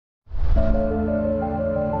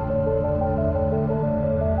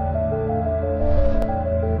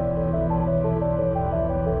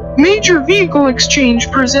Major Vehicle Exchange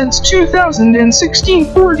presents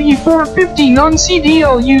 2016 Ford E-450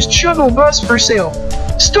 non-CDL used shuttle bus for sale.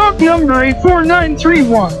 Stock number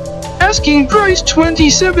A4931. Asking price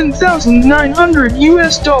 $27,900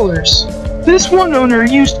 US. This one-owner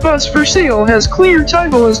used bus for sale has clear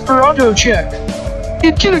title as per auto check.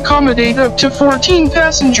 It can accommodate up to 14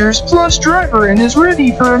 passengers plus driver and is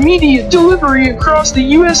ready for immediate delivery across the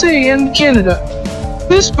USA and Canada.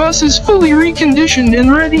 This bus is fully reconditioned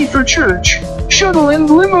and ready for church, shuttle and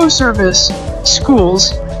limo service,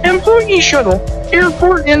 schools, employee shuttle,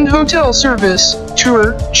 airport and hotel service,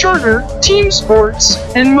 tour, charter, team sports,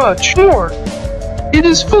 and much more. It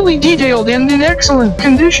is fully detailed and in excellent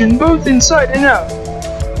condition both inside and out.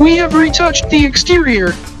 We have retouched the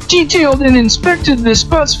exterior, detailed and inspected this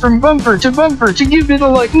bus from bumper to give it a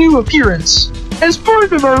like-new appearance. As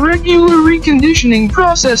part of our regular reconditioning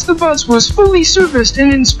process, the bus was fully serviced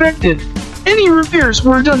and inspected. Any repairs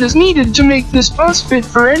were done as needed to make this bus fit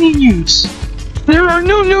for any use. There are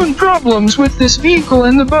no known problems with this vehicle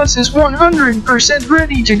and the bus is 100%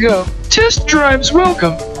 ready to go. Test drives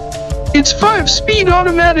welcome. Its 5-speed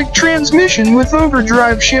automatic transmission with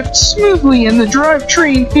overdrive shifts smoothly and the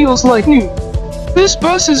drivetrain feels like new. This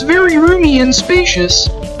bus is very roomy and spacious,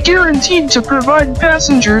 guaranteed to provide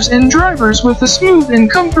passengers and drivers with a smooth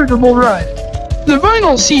and comfortable ride. The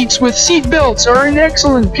vinyl seats with seat belts are in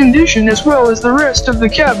excellent condition as well as the rest of the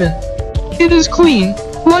cabin. It is clean,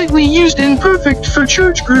 lightly used and perfect for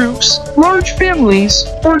church groups, large families,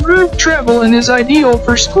 or group travel and is ideal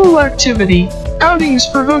for school activity, outings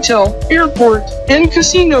for hotel, airport, and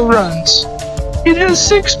casino runs. It has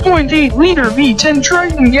 6.8-liter V10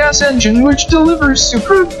 Triton gas engine which delivers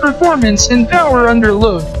superb performance and power under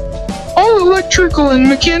load. All electrical and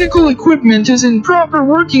mechanical equipment is in proper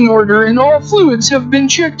working order and all fluids have been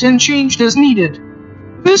checked and changed as needed.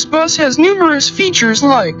 This bus has numerous features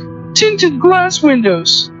like tinted glass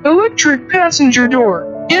windows, electric passenger door,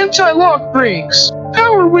 anti-lock brakes,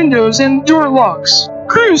 power windows and door locks,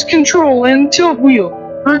 cruise control and tilt wheel,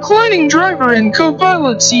 reclining driver and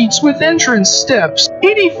co-pilot seats with entrance steps,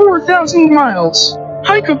 84,000 miles,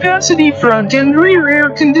 high-capacity front and rear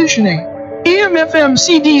air conditioning, AM/FM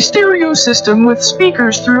CD stereo system with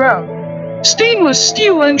speakers throughout, stainless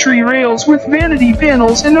steel entry rails with vanity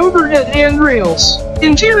panels and overhead handrails,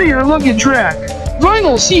 interior luggage rack,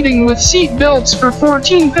 vinyl seating with seat belts for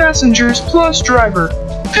 14 passengers plus driver,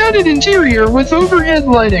 padded interior with overhead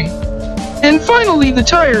lighting. And finally, the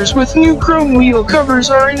tires with new chrome wheel covers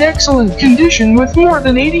are in excellent condition with more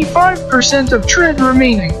than 85% of tread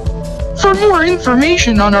remaining. For more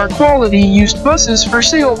information on our quality used buses for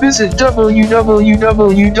sale, visit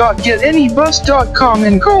www.getanybus.com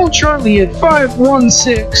and call Charlie at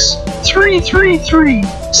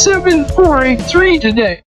 516-333-7483 today.